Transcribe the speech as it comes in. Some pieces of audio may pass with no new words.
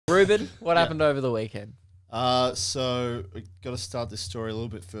Ruben, what happened over the weekend? So we got to start this story a little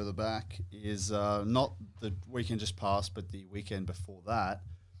bit further back. Is not the weekend just passed, but the weekend before that.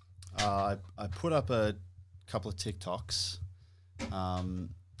 I put up a couple of TikToks.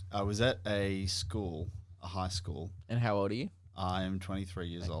 I was at a school, a high school. And how old are you? I am 23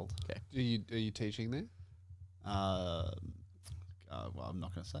 years old. Okay. Are you teaching there? Well, I'm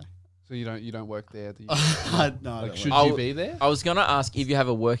not going to say. So you don't work there? Do you, no, like, I should don't you be there? I was gonna ask if you have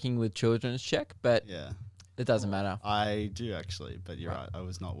a working with children's check, but yeah, it doesn't matter. I do actually, but you're right. I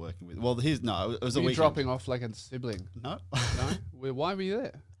was not working with. Well, it was a Were you weekend. dropping off like a sibling? No, No. Why were you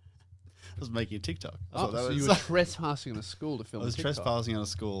there? I was making a TikTok. So you were trespassing on a school to film. I was TikTok. trespassing on a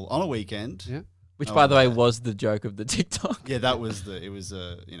school on a weekend. Yeah. Which, by the way, was the joke of the TikTok. Yeah, that was it was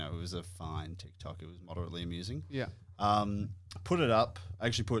a fine TikTok. It was moderately amusing. Yeah. Put it up.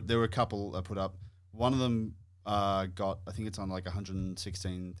 There were a couple I put up. One of them got, I think it's on like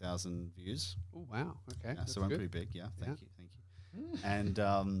 116,000 views. Oh wow. Okay. Yeah, so I'm pretty big. Yeah. Thank you. Mm.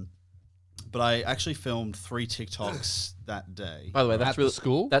 And but I actually filmed 3 TikToks that day. By the way, At the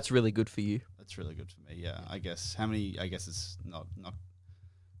school. That's really good for you. That's really good for me. Yeah. I guess how many? I guess it's not.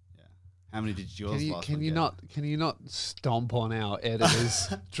 Yeah. How many did yours last Can you week get? not stomp on our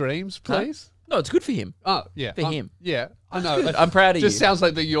editor's dreams, please? No, it's good for him. Oh yeah, For him. Yeah, I know. I'm proud of you. Just sounds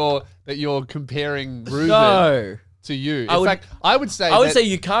like that you're comparing Ruben No. to you. I In would- fact, I would say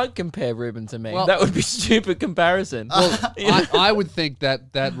you can't compare Ruben to me. Well- That would be stupid comparison. I would think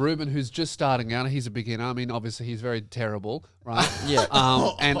that Ruben, who's just starting out, he's a beginner. I mean, obviously he's very terrible, right? Yeah.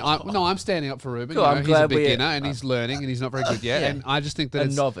 I'm standing up for Ruben. Cool, You know, I'm he's a glad we- beginner and he's learning and he's not very good yet. Yeah. And I just think that A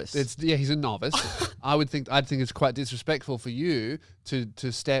it's novice. He's a novice. I'd think it's quite disrespectful for you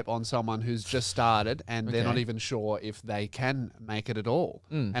to step on someone who's just started and they're not even sure if they can make it at all.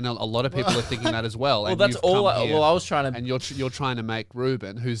 And a lot of people are thinking that as well. Well, and that's you've all. come here Well, I was trying to. and you're trying to make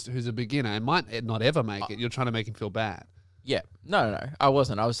Ruben, who's a beginner and might not ever make it. You're trying to make him feel bad. Yeah. No, I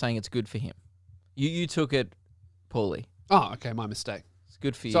wasn't. I was saying it's good for him. You took it poorly. Oh, okay, my mistake. It's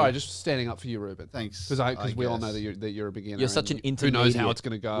good for you. Sorry, just standing up for you, Ruben. Thanks. Because we all know guess. that you're a beginner. You're such and an who knows how intermediate it's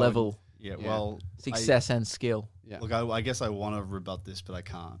going to go. level Yeah. Yeah. Well, success and skill. Yeah. Look, I guess I want to rebut this, but I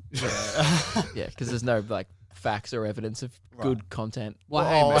can't. Yeah, because there's no like facts or evidence of good content. Well,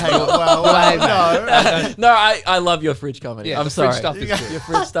 Oh, hey, hey, man. well, no. No, I love your fridge comedy. Yeah, I'm the sorry. fridge stuff is good. Your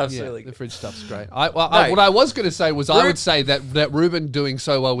fridge stuff's Yeah, really the good. fridge stuff's great. What I was going to say was I would say that Ruben doing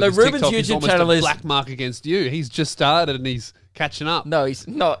so well with his Ruben's TikTok is YouTube almost channel a is- black mark against you. He's just started and he's catching up. No, he's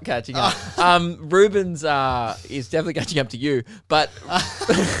not catching up. Ruben's is definitely catching up to you, but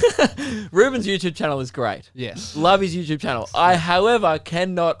Ruben's YouTube channel is great. Yes. Love his YouTube channel. I, however,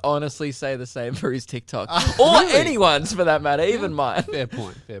 cannot honestly say the same for his TikTok. Or anyone's for that matter, even mine. Fair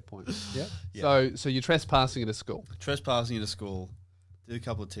point. Yeah. Yeah. So you're trespassing at a school. Trespassing into school, did a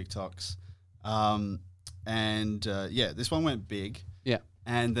couple of TikToks, this one went big. Yeah.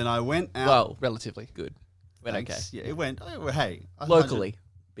 And then I went out. Well, Relatively. good. Went okay. Thanks. Yeah, it went. Hey, Locally.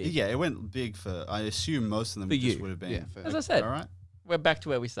 Big. Yeah, it went big for. I assume most of them For just you. would have been. Yeah, fair. As I said, All right. we're back to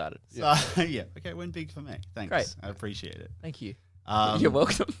where we started. So, yeah. Okay, it went big for me. Thanks. Great. I appreciate it. Thank you. Um, You're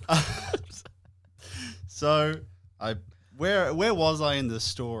welcome. So where was I in the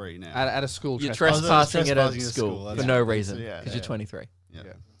story now? At a school. You're trespassing. trespassing at a school that's for no right. reason So, yeah, because yeah. you're 23.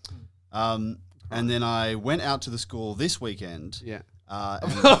 Yeah. And then I went out to the school this weekend. Yeah. And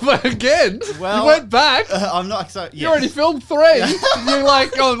You went back. I'm not. So, You already filmed 3. You're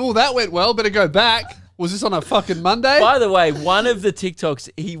like, oh, that went well. Better go back. Was this on a fucking Monday? By the way, one of the TikToks,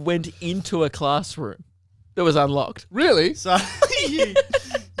 he went into a classroom that was unlocked. Really? So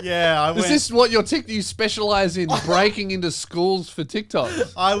yeah, I Is went. this what you specialize in breaking into schools for TikTok?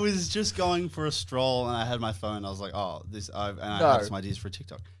 I was just going for a stroll and I had my phone. I was like, oh, I had some ideas for a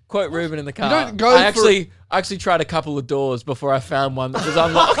TikTok. Quote Ruben in the car. don't go I for- actually tried a couple of doors before I found one that was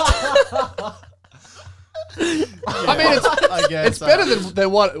unlocked. I mean, I guess it's better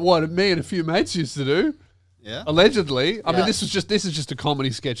than what me and a few mates used to do. Yeah. Allegedly. I mean, this is just a comedy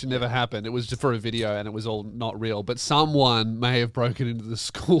sketch. It never happened. It was just for a video and it was all not real. But someone may have broken into the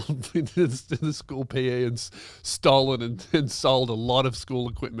school, into the school PE and stolen and sold a lot of school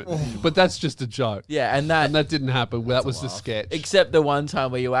equipment. But that's just a joke. Yeah, and And that didn't happen. That was the laugh. sketch. except the one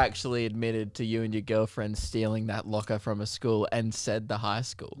time where you actually admitted to you and your girlfriend stealing that locker from a school and said the high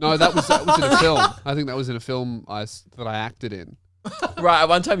school. No, that was in a film. I think that was in a film that I acted in. Right,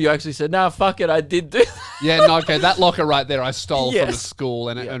 one time you actually said, "Nah, fuck it, I did do that." Yeah, no, okay, that locker right there I stole from a Yes. school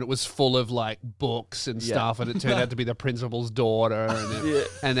and it was full of like books and stuff and it turned out to be the principal's daughter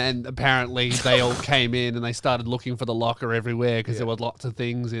and then apparently they all came in and they started looking for the locker everywhere because there were lots of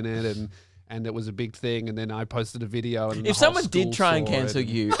things in it and it was a big thing. And then I posted a video. And If someone did try and cancel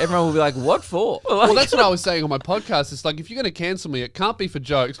you, everyone would be like, "What for?" Well, that's what I was saying on my podcast. It's like, if you're going to cancel me, it can't be for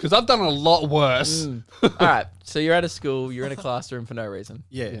jokes, because I've done a lot worse. All right, so you're at a school, you're in a classroom for no reason.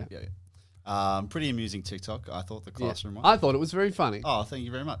 Yeah. Pretty amusing TikTok, I thought, the classroom one. I thought it was very funny. Oh, thank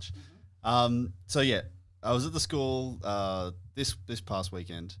you very much. So yeah, I was at the school this past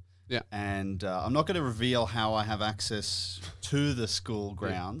weekend. Yeah. And I'm not going to reveal how I have access to the school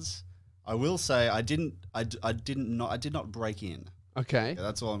grounds. I will say I did not break in. Okay. Yeah,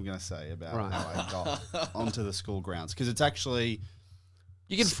 that's all I'm going to say about how I got onto the school grounds, because it's actually.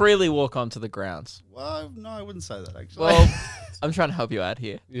 You can freely walk onto the grounds. Well, no, I wouldn't say that actually. Well, I'm trying to help you out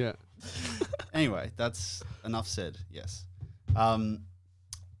here. Yeah. Anyway, that's enough said. Yes.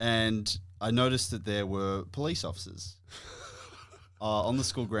 And I noticed that there were police officers on the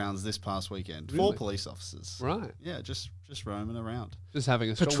school grounds this past weekend. Really? 4 police officers. Right. Yeah, just roaming around. Just having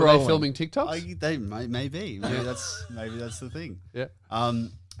a stroll. Were Patrolling. they filming TikToks? They maybe that's the thing. Yeah.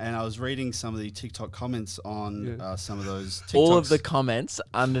 And I was reading some of the TikTok comments on some of those TikToks. All of the comments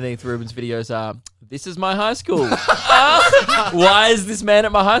underneath Ruben's videos are, "This is my high school." Why is this man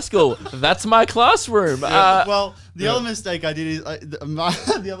at my high school? That's my classroom. Well, the other mistake I did is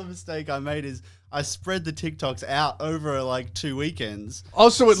the other mistake I made is I spread the TikToks out over like 2 weekends. Oh,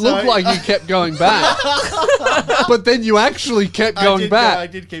 so it looked like you kept going back, but then you actually kept going back. I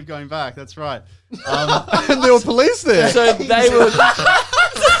did keep going back. That's right. And there were police there. So they were.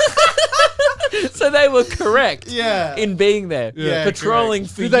 So they were correct. Yeah. In being there, Yeah, patrolling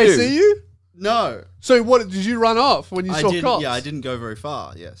correct. for Did you. they see you? No. So what did you run off when you saw cops? Yeah, I didn't go very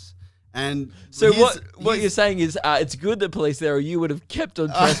far. Yes. And So here's- what you're saying is, it's good that police there, or you would have kept on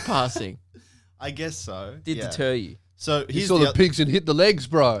trespassing. I guess so. Did yeah. deter you. So You here's saw the oth- pigs and hit the legs,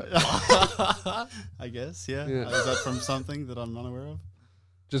 bro. I guess, yeah. Yeah. Is that from something that I'm unaware of?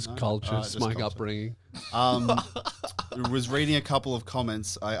 Just culture, just smike culture. upbringing. Was reading a couple of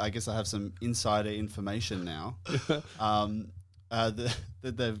comments. I guess I have some insider information now. That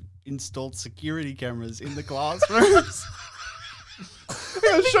they've installed security cameras in the classrooms.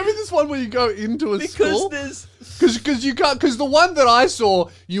 Yeah, show me this one where you go into a Because school. there's Because you can't. Because the one that I saw,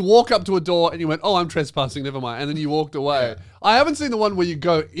 you walk up to a door and you went, "Oh, I'm trespassing. Never mind," and then you walked away. I haven't seen the one where you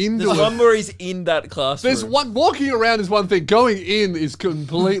go into there's it. one where he's in that classroom. There's one walking around is one thing. Going in is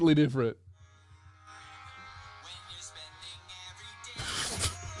completely different.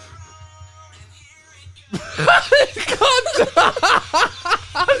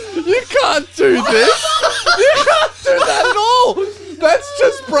 You can't do this. You can't do that at all. That's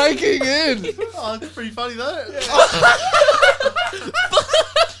just breaking in. Oh, it's pretty funny though.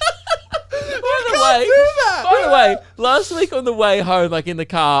 By the way, last week on the way home, like in the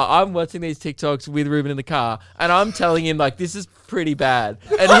car, I'm watching these TikToks with Ruben in the car, and I'm telling him like, "This is pretty bad,"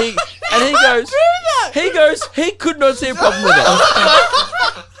 and he goes, he could not see a problem with it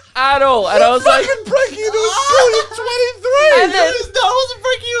at all, and I was like, Fucking breaking into a school. You're 23. and then, No, I wasn't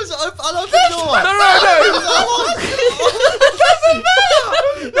breaking. It was an open door.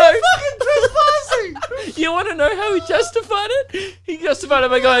 no. Trespassing. You want to know how he justified it? He justified it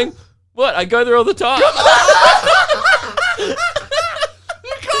by going, "What? I go there all the time." You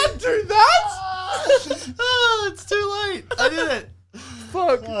can't do that. Oh, it's too late. I did it.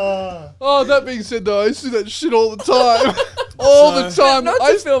 Fuck. Oh, that being said, though, I used to do that shit all the time. All the time. Not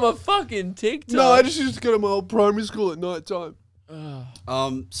I to film a fucking TikTok. No, I just used to go to my old primary school at night time.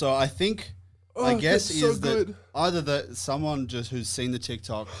 So I think, Oh, I guess that's so is that good. either that someone just who's seen the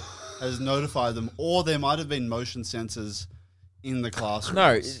TikTok has notified them, or there might have been motion sensors in the classroom.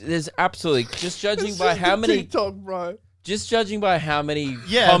 No, there's absolutely just judging It's by just how the many, TikTok, bro. just juding by how many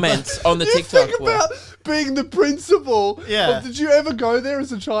Yeah, comments on the You TikTok think were. about being the principal. Yeah. Did you ever go there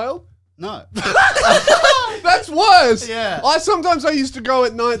as a child? No. That's worse. Yeah. Sometimes I used to go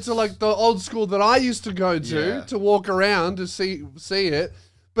at night to like the old school that I used to go to walk around to see it.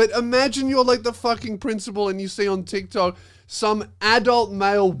 But imagine you're like the fucking principal and you see on TikTok some adult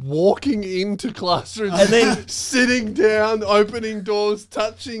male walking into classrooms And then- sitting down, opening doors,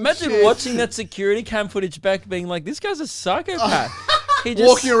 touching Imagine shit, watching that security cam footage back, being like, "This guy's a psychopath." He just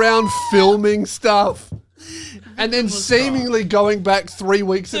walking around filming stuff. And then seemingly going back 3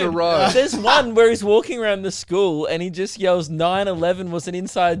 weeks in a row. There's one where he's walking around the school and he just yells 9/11 was an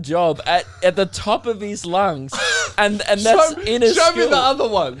inside job at the top of his lungs. And that's in a Show school. me the other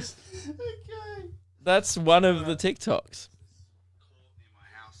ones. Okay. That's one of the TikToks.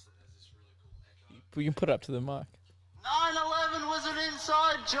 We can put it up to the mic. 9/11 was an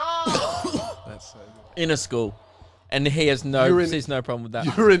inside job. In a school. and he has sees no problem with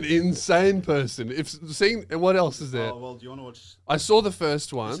that. You're an insane person. And what else is there? Oh, well, do you want to watch? I saw the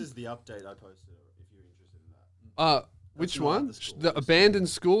first one. This is the update I posted. If you're interested in that. Which not one? the school. The abandoned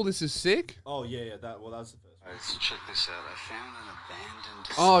school. This is sick. Oh yeah. That's the first one. Let's check this out. I found an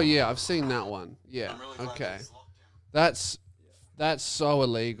abandoned. Oh yeah, I've seen that one. Yeah. Okay. That's so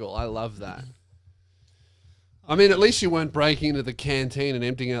illegal. I love that. I mean, at least you weren't breaking into the canteen and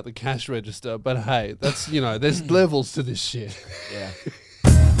emptying out the cash register. But hey, that's there's levels to this shit. Yeah.